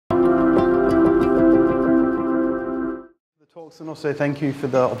course, and also thank you for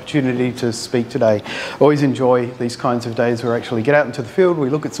the opportunity to speak today. I always enjoy these kinds of days where we actually get out into the field, we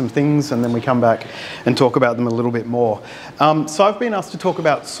look at some things, and then we come back and talk about them a little bit more. So I've been asked to talk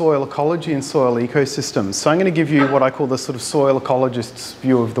about soil ecology and soil ecosystems. So I'm going to give you what I call the sort of soil ecologist's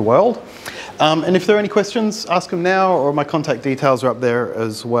view of the world. And if there are any questions, ask them now, or my contact details are up there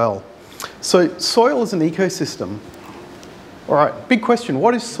as well. So soil is an ecosystem. All right, big question,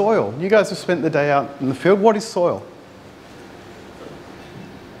 what is soil? You guys have spent the day out in the field. What is soil?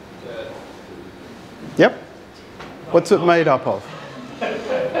 Yep. What's it made up of?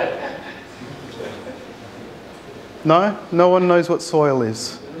 No? No one knows what soil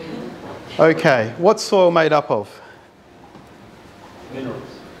is? Okay, what's soil made up of?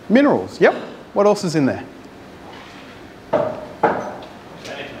 Minerals. Minerals, yep. What else is in there? Organic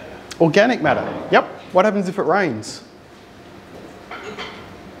matter. Organic matter, yep. What happens if it rains?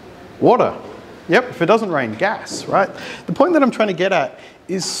 Water. Yep, if it doesn't rain, gas, right? The point that I'm trying to get at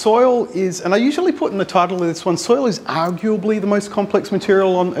is soil is, and I usually put in the title of this one, soil is arguably the most complex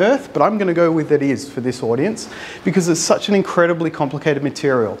material on Earth, but I'm going to go with it is for this audience because it's such an incredibly complicated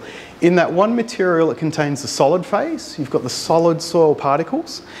material. In that one material, it contains the solid phase, you've got the solid soil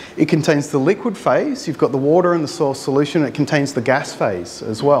particles. It contains the liquid phase, you've got the water in the soil solution, and it contains the gas phase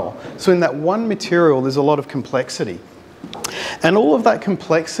as well. So in that one material, there's a lot of complexity. And all of that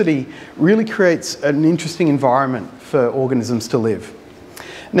complexity really creates an interesting environment for organisms to live.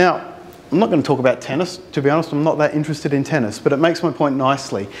 Now, I'm not going to talk about tennis, to be honest, I'm not that interested in tennis, but it makes my point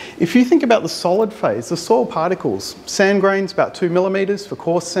nicely. If you think about the solid phase, the soil particles, sand grains about 2 millimeters for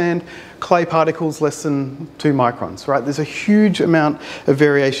coarse sand, clay particles less than 2 microns, right? There's a huge amount of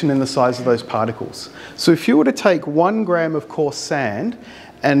variation in the size of those particles. So if you were to take 1 gram of coarse sand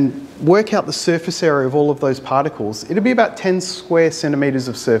and work out the surface area of all of those particles, it'd be about 10 square centimeters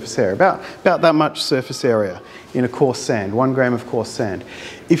of surface area, about that much surface area in a coarse sand, 1 gram of coarse sand.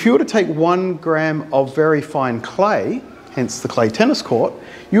 If you were to take 1 gram of very fine clay, hence the clay tennis court,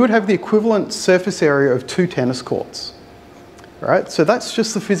 you would have the equivalent surface area of 2 tennis courts. Right? So that's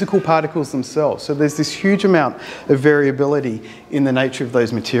just the physical particles themselves. So there's this huge amount of variability in the nature of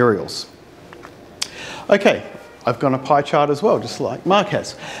those materials. Okay. I've got a pie chart as well, just like Mark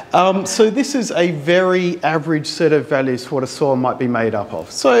has. So this is a very average set of values for what a soil might be made up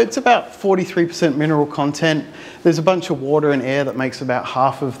of. So it's about 43% mineral content. There's a bunch of water and air that makes about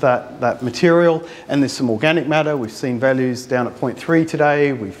half of that material, and there's some organic matter. We've seen values down at 0.3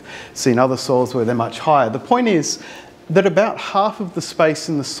 today. We've seen other soils where they're much higher. The point is that about half of the space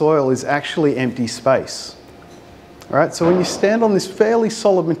in the soil is actually empty space. Right? So when you stand on this fairly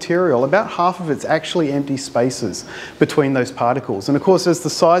solid material, about half of it's actually empty spaces between those particles. And of course, as the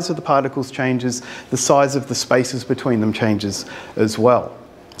size of the particles changes, the size of the spaces between them changes as well.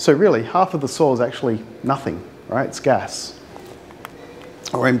 So really, half of the soil is actually nothing, right? It's gas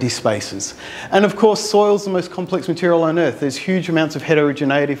or empty spaces. And of course, soil is the most complex material on Earth. There's huge amounts of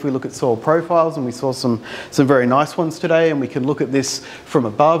heterogeneity if we look at soil profiles, and we saw some very nice ones today, and we can look at this from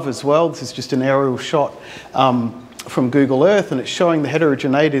above as well. This is just an aerial shot from Google Earth, and it's showing the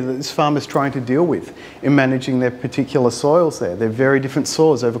heterogeneity that this farm is trying to deal with in managing their particular soils there. They're very different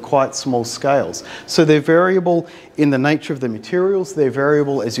soils over quite small scales. So they're variable in the nature of the materials, they're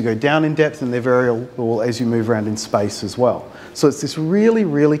variable as you go down in depth, and they're variable as you move around in space as well. So it's this really,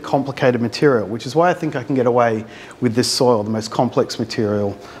 really complicated material, which is why I think I can get away with this soil, the most complex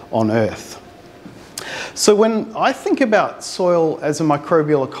material on Earth. So when I think about soil as a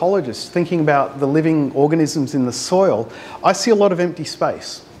microbial ecologist, thinking about the living organisms in the soil, I see a lot of empty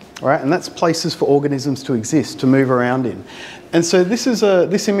space, right? And that's places for organisms to exist, to move around in. And so this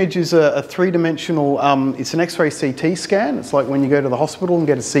image is a three-dimensional, it's an X-ray CT scan. It's like when you go to the hospital and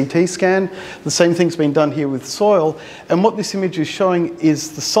get a CT scan. The same thing's been done here with soil. And what this image is showing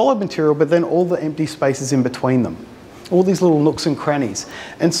is the solid material, but then all the empty spaces in between them. All these little nooks and crannies.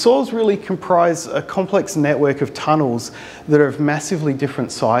 And soils really comprise a complex network of tunnels that are of massively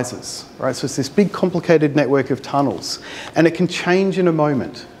different sizes, right? So it's this big complicated network of tunnels, and it can change in a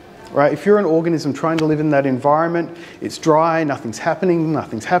moment, right? If you're an organism trying to live in that environment, it's dry, nothing's happening,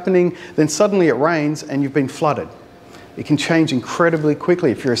 then suddenly it rains and you've been flooded. It can change incredibly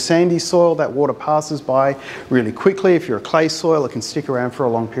quickly. If you're a sandy soil, that water passes by really quickly. If you're a clay soil, it can stick around for a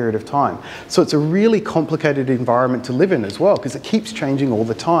long period of time. So it's a really complicated environment to live in as well, because it keeps changing all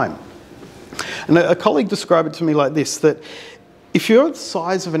the time. And a colleague described it to me like this, that if you're the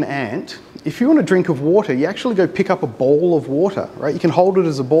size of an ant, if you want a drink of water, you actually go pick up a bowl of water, right? You can hold it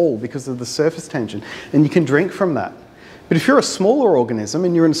as a ball because of the surface tension, and you can drink from that. But if you're a smaller organism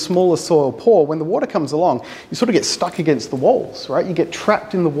and you're in a smaller soil pore, when the water comes along, you sort of get stuck against the walls, right? You get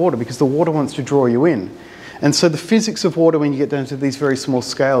trapped in the water because the water wants to draw you in. And so the physics of water, when you get down to these very small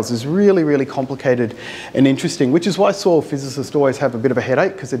scales, is really, really complicated and interesting, which is why soil physicists always have a bit of a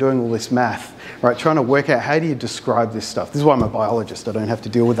headache, because they're doing all this math, right? Trying to work out how do you describe this stuff. This is why I'm a biologist. I don't have to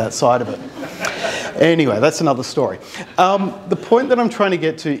deal with that side of it. Anyway, that's another story. The point that I'm trying to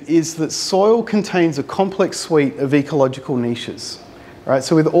get to is that soil contains a complex suite of ecological niches. Right,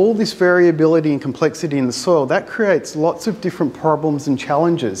 so with all this variability and complexity in the soil, that creates lots of different problems and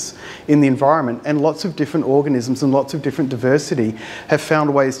challenges in the environment, and lots of different organisms and lots of different diversity have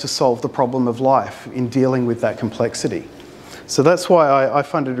found ways to solve the problem of life in dealing with that complexity. So that's why I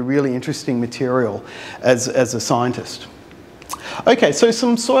find it a really interesting material as a scientist. Okay, so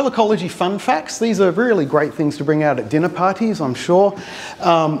some soil ecology fun facts. These are really great things to bring out at dinner parties, I'm sure.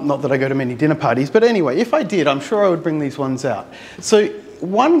 Not that I go to many dinner parties, but anyway, if I did, I'm sure I would bring these ones out. So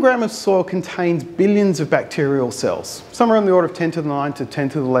 1 gram of soil contains billions of bacterial cells, somewhere on the order of 10 to the 9 to 10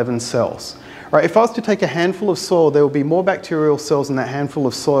 to the 11 cells. Right, if I was to take a handful of soil, there will be more bacterial cells in that handful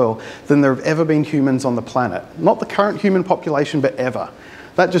of soil than there have ever been humans on the planet. Not the current human population, but ever.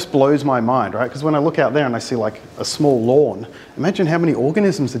 That just blows my mind, right? Because when I look out there and I see like a small lawn, imagine how many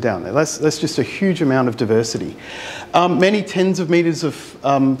organisms are down there. That's just a huge amount of diversity. Many tens of meters of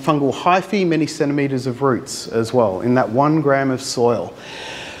fungal hyphae, many centimeters of roots as well in that 1 gram of soil.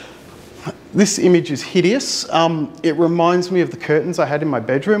 This image is hideous. It reminds me of the curtains I had in my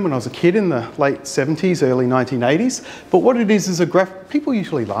bedroom when I was a kid in the late 70s, early 1980s. But what it is a graph. People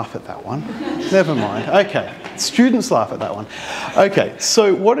usually laugh at that one. Never mind. Okay. Students laugh at that one. Okay.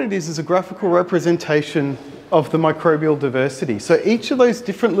 So what it is a graphical representation of the microbial diversity. So each of those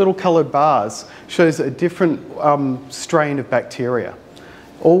different little coloured bars shows a different strain of bacteria,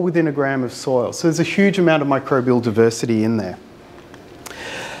 all within a gram of soil. So there's a huge amount of microbial diversity in there.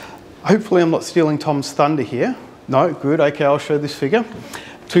 Hopefully I'm not stealing Tom's thunder here. No, good, okay, I'll show this figure.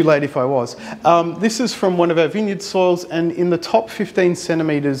 Too late if I was. This is from one of our vineyard soils, and in the top 15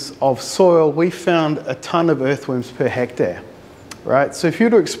 centimetres of soil, we found a tonne of earthworms per hectare. Right? So if you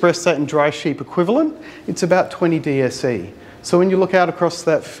were to express that in dry sheep equivalent, it's about 20 DSE. So when you look out across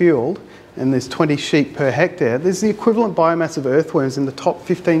that field, and there's 20 sheep per hectare, there's the equivalent biomass of earthworms in the top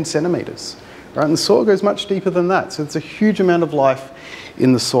 15 centimetres. Right? And the soil goes much deeper than that, so it's a huge amount of life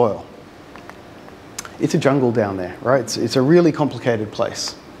in the soil. It's a jungle down there, right? It's a really complicated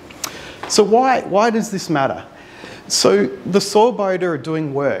place. So why does this matter? So the soil biota are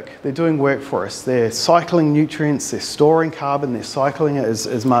doing work. They're doing work for us. They're cycling nutrients, they're storing carbon, they're cycling it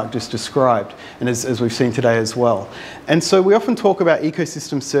as Mark just described, and as we've seen today as well. And so we often talk about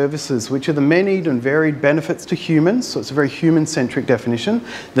ecosystem services, which are the many and varied benefits to humans. So it's a very human-centric definition.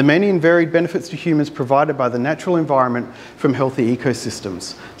 The many and varied benefits to humans provided by the natural environment from healthy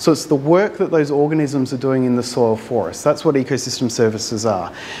ecosystems. So it's the work that those organisms are doing in the soil for us. That's what ecosystem services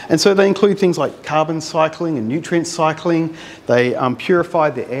are. And so they include things like carbon cycling and nutrient cycling. They purify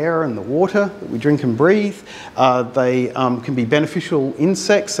the air and the water that we drink and breathe. They can be beneficial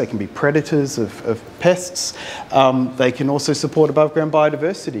insects. They can be predators of pests. They can also support above ground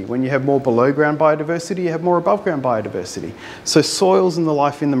biodiversity. When you have more below ground biodiversity, you have more above ground biodiversity. So soils and the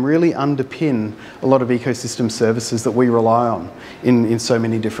life in them really underpin a lot of ecosystem services that we rely on in so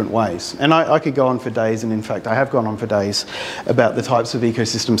many different ways. And I could go on for days, and in fact I have gone on for days about the types of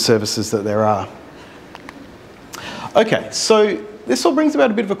ecosystem services that there are. Okay, so this all brings about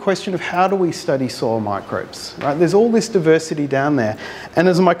a bit of a question of how do we study soil microbes, right? There's all this diversity down there, and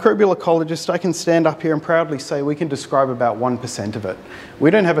as a microbial ecologist, I can stand up here and proudly say we can describe about 1% of it.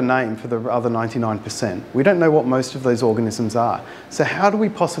 We don't have a name for the other 99%. We don't know what most of those organisms are. So how do we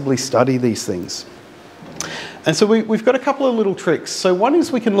possibly study these things? And so we've got a couple of little tricks. So one is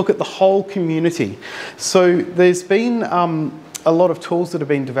we can look at the whole community. So there's been a lot of tools that have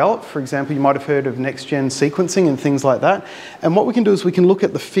been developed. For example, you might have heard of next-gen sequencing and things like that. And what we can do is we can look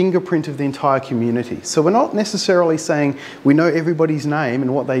at the fingerprint of the entire community. So we're not necessarily saying we know everybody's name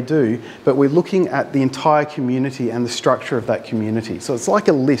and what they do, but we're looking at the entire community and the structure of that community. So it's like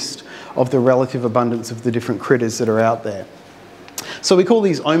a list of the relative abundance of the different critters that are out there. So we call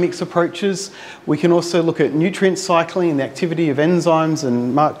these omics approaches. We can also look at nutrient cycling and the activity of enzymes,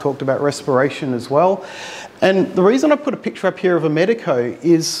 and Mark talked about respiration as well. And the reason I put a picture up here of a medico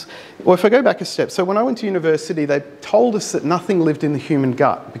is, well, if I go back a step, so when I went to university, they told us that nothing lived in the human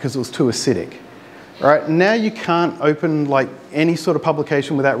gut because it was too acidic. Right? Now you can't open like any sort of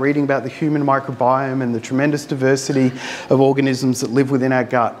publication without reading about the human microbiome and the tremendous diversity of organisms that live within our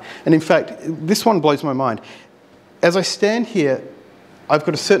gut. And in fact, this one blows my mind. As I stand here, I've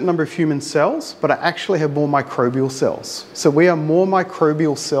got a certain number of human cells, but I actually have more microbial cells. So we are more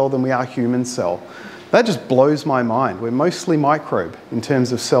microbial cell than we are human cell. That just blows my mind. We're mostly microbe in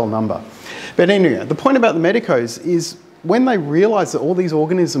terms of cell number. But anyway, the point about the medicos is when they realise that all these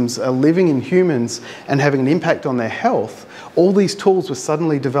organisms are living in humans and having an impact on their health, all these tools were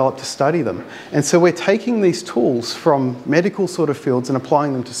suddenly developed to study them. And so we're taking these tools from medical sort of fields and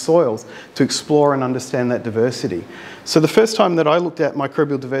applying them to soils to explore and understand that diversity. So the first time that I looked at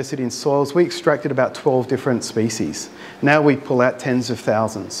microbial diversity in soils, we extracted about 12 different species. Now we pull out tens of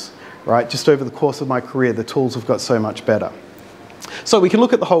thousands. Right? Just over the course of my career, the tools have got so much better. So we can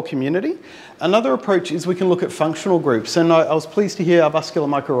look at the whole community. Another approach is we can look at functional groups. And I was pleased to hear our vascular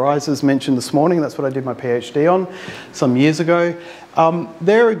mycorrhizas mentioned this morning. That's what I did my PhD on some years ago.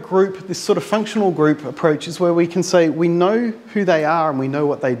 They're a group, this sort of functional group approach is where we can say we know who they are and we know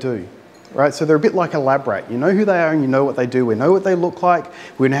what they do. Right? So they're a bit like a lab rat. You know who they are and you know what they do. We know what they look like.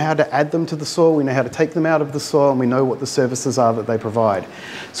 We know how to add them to the soil. We know how to take them out of the soil, and we know what the services are that they provide.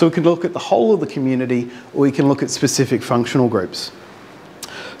 So we can look at the whole of the community, or we can look at specific functional groups.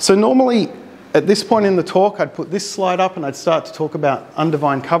 So normally, at this point in the talk, I'd put this slide up and I'd start to talk about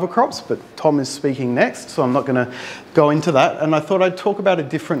undivine cover crops, but Tom is speaking next, so I'm not going to go into that. And I thought I'd talk about a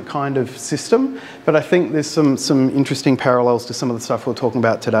different kind of system, but I think there's some interesting parallels to some of the stuff we're talking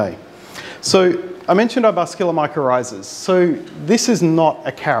about today. So I mentioned our vascular mycorrhizas. So this is not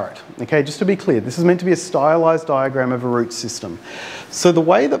a carrot, okay? Just to be clear, this is meant to be a stylized diagram of a root system. So the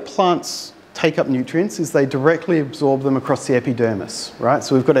way that plants take up nutrients is they directly absorb them across the epidermis, right?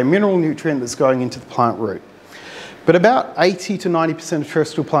 So we've got a mineral nutrient that's going into the plant root. But about 80 to 90% of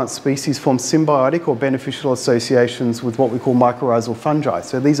terrestrial plant species form symbiotic or beneficial associations with what we call mycorrhizal fungi.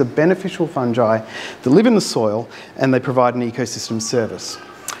 So these are beneficial fungi that live in the soil and they provide an ecosystem service.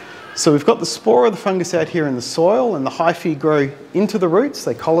 So we've got the spore of the fungus out here in the soil, and the hyphae grow into the roots.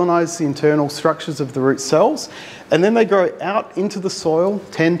 They colonise the internal structures of the root cells, and then they grow out into the soil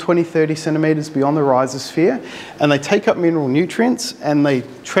 10, 20, 30 centimetres beyond the rhizosphere, and they take up mineral nutrients and they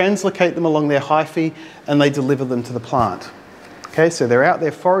translocate them along their hyphae and they deliver them to the plant. Okay, so they're out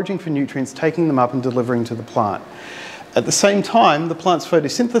there foraging for nutrients, taking them up and delivering to the plant. At the same time, the plant's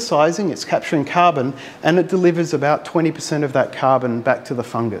photosynthesizing, it's capturing carbon, and it delivers about 20% of that carbon back to the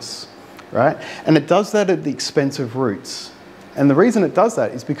fungus, right? And it does that at the expense of roots. And the reason it does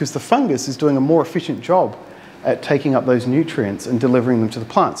that is because the fungus is doing a more efficient job at taking up those nutrients and delivering them to the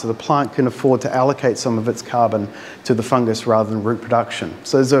plant. So the plant can afford to allocate some of its carbon to the fungus rather than root production.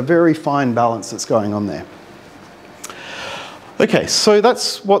 So there's a very fine balance that's going on there. Okay, so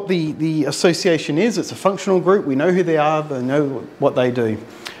that's what the association is. It's a functional group. We know who they are. They know what they do.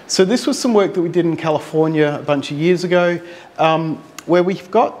 So this was some work that we did in California a bunch of years ago, where we've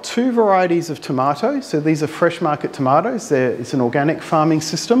got two varieties of tomatoes. So these are fresh market tomatoes. It's an organic farming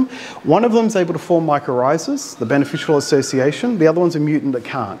system. One of them is able to form mycorrhizas, the beneficial association. The other one's a mutant that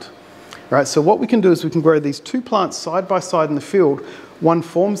can't. Right, so what we can do is we can grow these two plants side by side in the field. One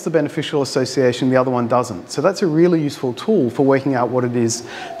forms the beneficial association, the other one doesn't. So that's a really useful tool for working out what it is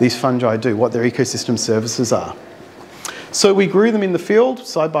these fungi do, what their ecosystem services are. So we grew them in the field,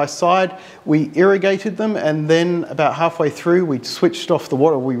 side by side. We irrigated them, and then about halfway through, we switched off the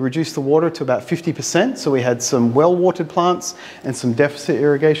water. We reduced the water to about 50%. So we had some well-watered plants and some deficit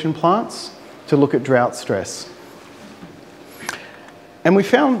irrigation plants to look at drought stress. And we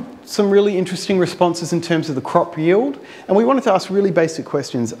found some really interesting responses in terms of the crop yield. And we wanted to ask really basic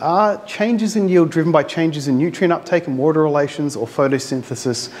questions. Are changes in yield driven by changes in nutrient uptake and water relations or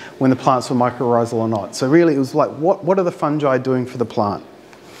photosynthesis when the plants were mycorrhizal or not? So really it was like, what are the fungi doing for the plant?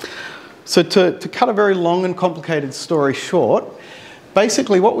 So to cut a very long and complicated story short,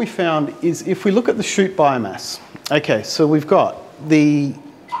 basically what we found is if we look at the shoot biomass, okay, so we've got the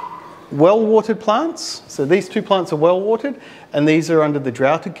well-watered plants. So these two plants are well-watered, and these are under the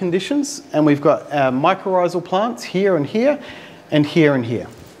droughted conditions. And we've got our mycorrhizal plants here and here, and here and here.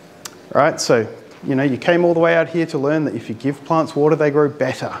 All right, so you know, you came all the way out here to learn that if you give plants water, they grow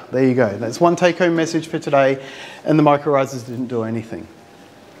better. There you go. That's one take-home message for today, and the mycorrhizas didn't do anything.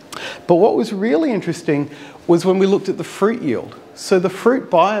 But what was really interesting was when we looked at the fruit yield. So the fruit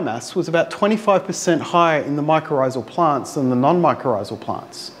biomass was about 25% higher in the mycorrhizal plants than the non-mycorrhizal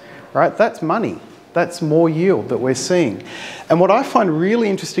plants. Right? That's money. That's more yield that we're seeing. And what I find really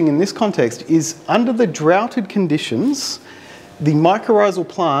interesting in this context is under the droughted conditions, the mycorrhizal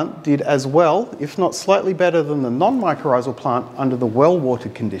plant did as well, if not slightly better than the non-mycorrhizal plant under the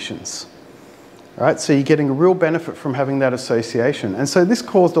well-watered conditions. Right? So you're getting a real benefit from having that association. And so this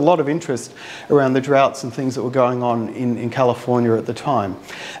caused a lot of interest around the droughts and things that were going on in California at the time.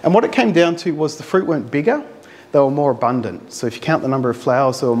 And what it came down to was the fruit weren't bigger, they were more abundant. So if you count the number of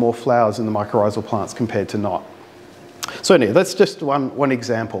flowers, there were more flowers in the mycorrhizal plants compared to not. So anyway, that's just one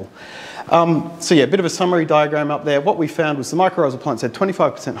example. So yeah, a bit of a summary diagram up there. What we found was the mycorrhizal plants had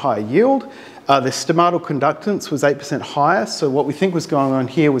 25% higher yield. Their stomatal conductance was 8% higher. So what we think was going on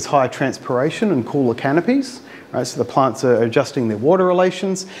here was higher transpiration and cooler canopies. Right, so the plants are adjusting their water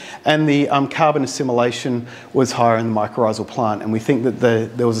relations, and the carbon assimilation was higher in the mycorrhizal plant, and we think that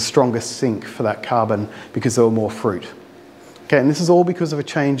there was a stronger sink for that carbon because there were more fruit. Okay, and this is all because of a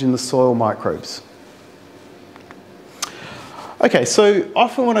change in the soil microbes. Okay, so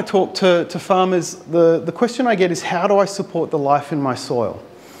often when I talk to farmers, the question I get is, how do I support the life in my soil?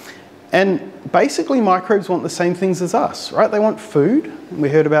 And basically microbes want the same things as us, right? They want food. We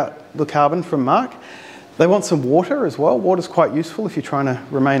heard about the carbon from Mark. They want some water as well. Water's quite useful if you're trying to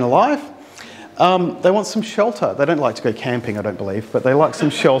remain alive. They want some shelter. They don't like to go camping, I don't believe, but they like some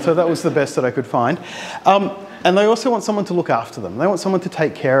shelter. That was the best that I could find. And they also want someone to look after them. They want someone to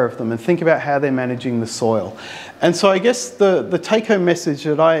take care of them and think about how they're managing the soil. And so I guess the take-home message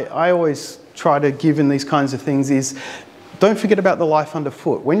that I always try to give in these kinds of things is, don't forget about the life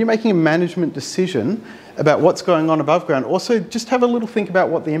underfoot. When you're making a management decision about what's going on above ground, also just have a little think about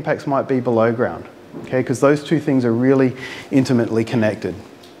what the impacts might be below ground. Okay, because those two things are really intimately connected.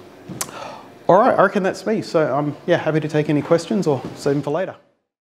 All right, I reckon that's me. So I'm happy to take any questions or save them for later.